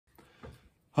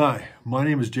Hi, my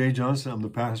name is Jay Johnson. I'm the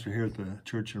pastor here at the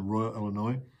church in Royal,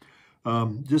 Illinois.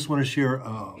 Just want to share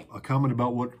a comment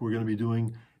about what we're going to be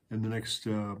doing in the next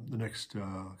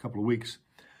couple of weeks.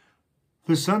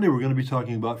 This Sunday, we're going to be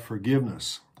talking about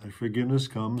forgiveness. And forgiveness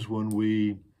comes when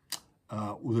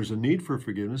there's a need for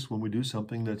forgiveness when we do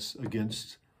something that's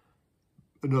against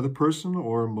another person,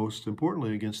 or most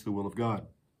importantly, against the will of God.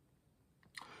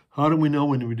 How do we know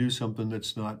when we do something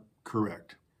that's not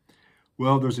correct?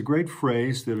 Well, there's a great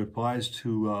phrase that applies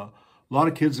to a lot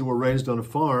of kids that were raised on a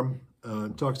farm.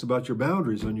 It talks about your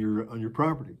boundaries on your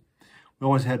property. We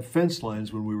always had fence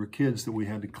lines when we were kids that we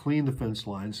had to clean the fence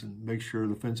lines and make sure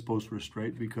the fence posts were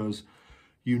straight, because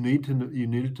you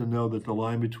needed to know that the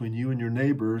line between you and your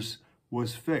neighbors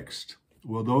was fixed.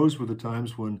 Well, those were the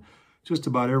times when just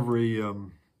about every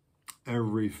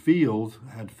field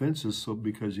had fences, so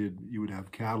because you would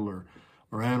have cattle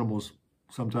or animals,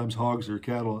 sometimes hogs or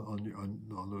cattle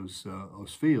on those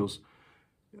fields.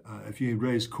 If you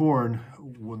raised corn,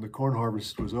 when the corn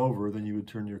harvest was over, then you would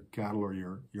turn your cattle or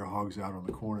your hogs out on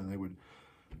the corn, and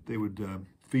they would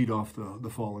feed off the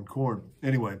fallen corn.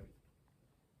 Anyway,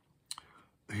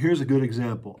 here's a good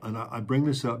example, and I bring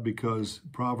this up because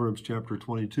Proverbs chapter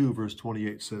 22, verse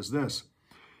 28 says this.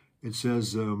 It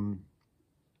says, do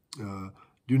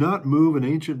not move an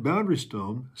ancient boundary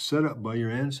stone set up by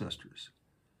your ancestors.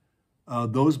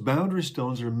 Those boundary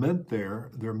stones are meant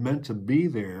there. They're meant to be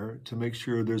there to make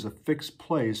sure there's a fixed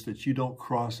place that you don't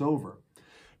cross over.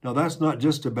 Now, that's not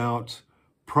just about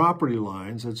property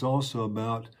lines. It's also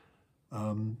about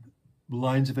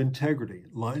lines of integrity,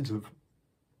 lines of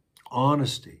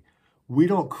honesty. We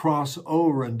don't cross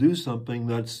over and do something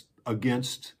that's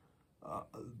against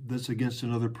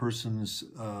another person's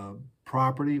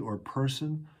property or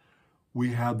person.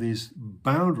 We have these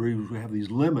boundaries, we have these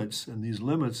limits, and these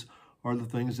limits are the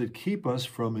things that keep us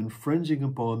from infringing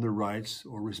upon the rights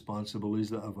or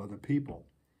responsibilities of other people.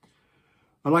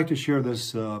 I'd like to share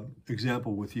this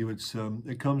example with you.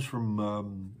 It comes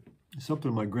from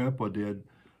something my grandpa did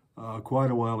quite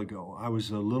a while ago. I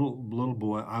was a little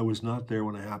boy. I was not there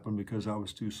when it happened because I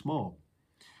was too small.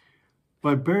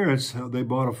 My parents, they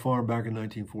bought a farm back in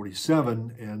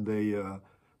 1947, and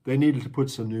they needed to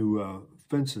put some new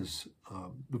fences.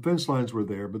 The fence lines were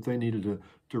there, but they needed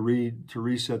to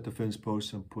reset the fence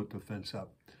posts and put the fence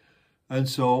up. And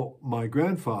so my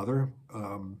grandfather,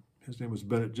 his name was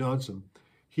Bennett Johnson,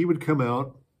 he would come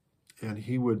out and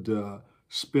he would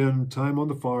spend time on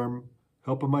the farm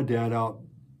helping my dad out,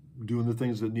 doing the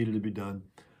things that needed to be done.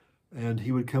 And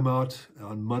he would come out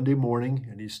on Monday morning,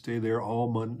 and he'd stay there all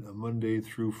Monday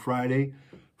through Friday.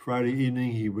 Friday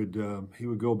evening, he would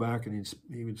go back and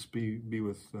he would be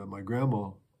with my grandma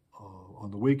on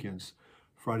the weekends,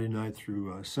 Friday night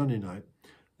through Sunday night.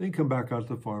 Then he'd come back out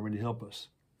to the farm and he'd help us.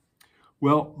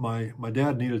 Well, my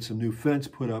dad needed some new fence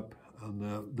put up on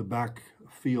the back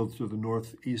field to the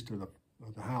northeast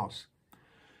of the house.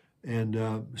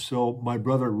 And so my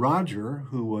brother Roger,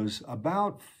 who was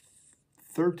about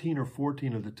 13 or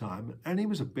 14 at the time, and he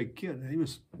was a big kid. He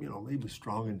was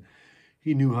strong, and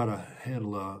he knew how to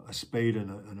handle a spade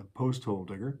and a post hole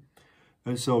digger.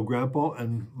 And so Grandpa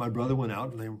and my brother went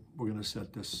out, and they were going to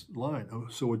set this line.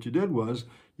 So what you did was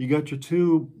you got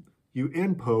you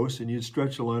end posts, and you'd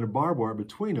stretch a line of barbed wire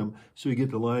between them, so you get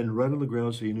the line right on the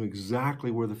ground, so you knew exactly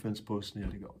where the fence posts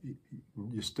needed to go.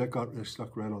 You stuck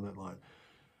right on that line,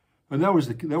 and that was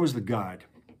the guide.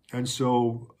 And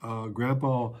so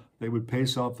Grandpa, they would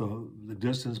pace off the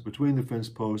distance between the fence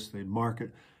posts. They'd mark it,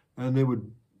 and they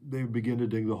would begin to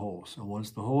dig the holes. And once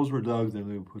the holes were dug, then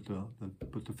they would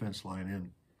put the fence line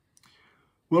in.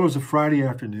 Well, it was a Friday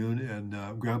afternoon,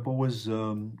 and Grandpa was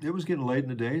it was getting late in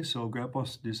the day, so Grandpa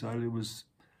decided it was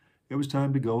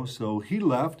time to go. So he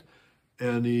left,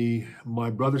 and my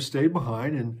brother stayed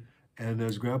behind. And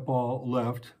as Grandpa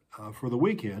left for the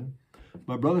weekend,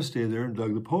 my brother stayed there and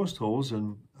dug the post holes,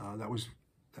 and that was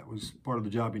part of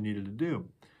the job he needed to do.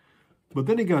 But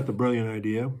then he got the brilliant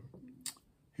idea.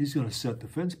 He's going to set the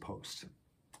fence posts.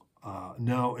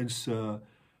 Now it's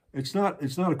not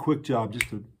a quick job just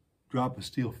to drop a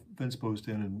steel fence post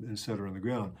in and set her on the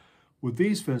ground. With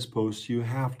these fence posts, you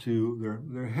have to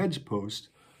they're hedge posts,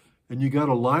 and you got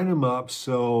to line them up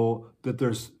so that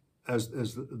there's as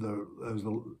the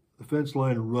fence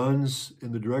line runs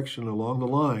in the direction along the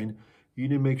line, you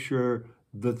need to make sure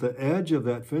that the edge of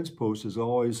that fence post is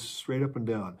always straight up and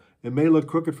down. It may look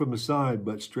crooked from the side,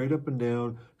 but straight up and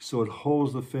down, so it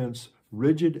holds the fence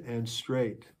rigid and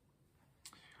straight.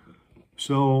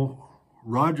 So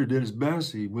Roger did his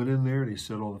best. He went in there and he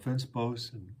set all the fence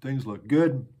posts, and things looked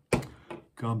good.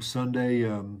 Come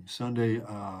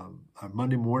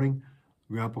Monday morning,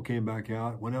 Grandpa came back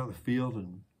out, went out in the field,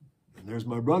 and there's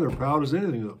my brother, proud as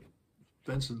anything.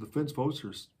 The fence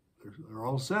posts they're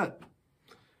all set.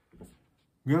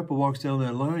 Grandpa walks down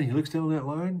that line. He looks down that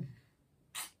line.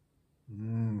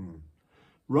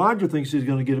 Roger thinks he's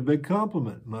going to get a big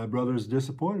compliment. My brother is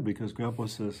disappointed because Grandpa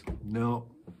says, no,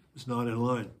 it's not in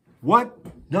line. What?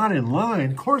 Not in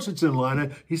line? Of course it's in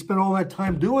line. He spent all that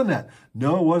time doing that.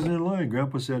 No, it wasn't in line.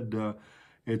 Grandpa said,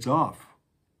 it's off.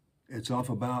 It's off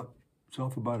about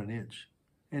an inch.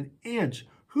 An inch?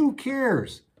 Who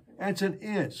cares? That's an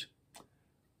inch.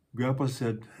 Grandpa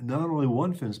said, not only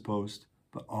one fence post,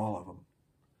 but all of them.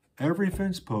 Every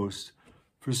fence post,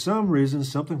 for some reason,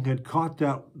 something had caught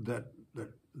that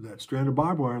strand of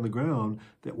barbed wire on the ground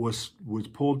that was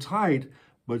pulled tight,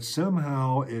 but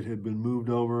somehow it had been moved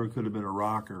over. It could have been a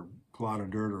rock or a clod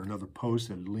of dirt or another post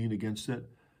that had leaned against it.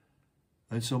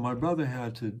 And so my grandpa,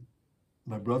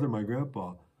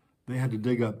 they had to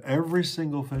dig up every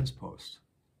single fence post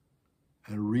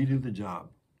and redo the job.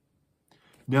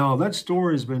 Now, that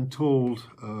story has been told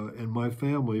in my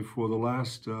family for the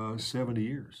last 70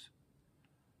 years.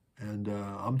 And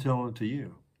I'm telling it to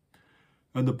you.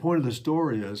 And the point of the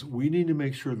story is we need to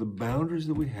make sure the boundaries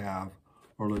that we have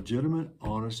are legitimate,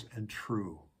 honest, and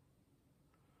true.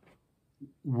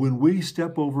 When we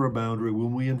step over a boundary,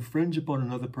 when we infringe upon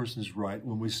another person's right,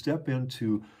 when we step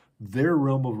into their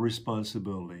realm of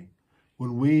responsibility,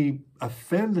 when we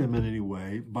offend them in any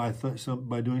way by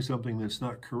doing something that's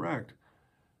not correct,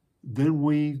 then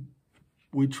we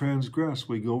transgress,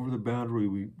 we go over the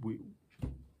boundary,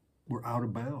 we're out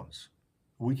of bounds.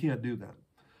 We can't do that.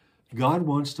 God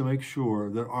wants to make sure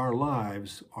that our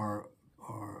lives are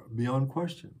beyond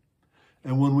question.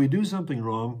 And when we do something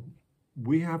wrong,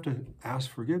 we have to ask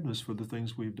forgiveness for the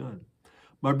things we've done.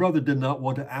 My brother did not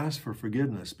want to ask for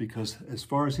forgiveness because as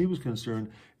far as he was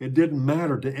concerned, it didn't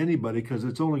matter to anybody because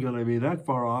it's only going to be that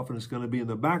far off and it's going to be in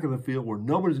the back of the field where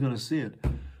nobody's going to see it.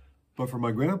 But for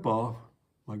my grandpa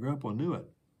knew it.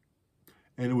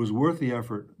 And it was worth the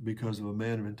effort because of a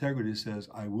man of integrity who says,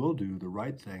 I will do the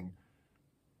right thing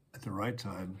at the right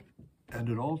time and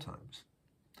at all times.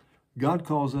 God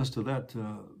calls us to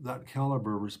that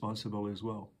caliber of responsibility as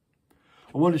well.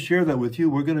 I want to share that with you.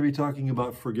 We're going to be talking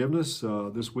about forgiveness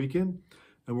this weekend,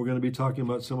 and we're going to be talking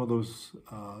about some of those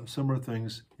similar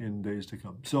things in days to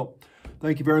come. So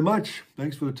thank you very much.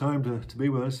 Thanks for the time to be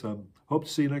with us. Hope to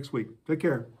see you next week. Take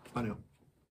care. Bye now.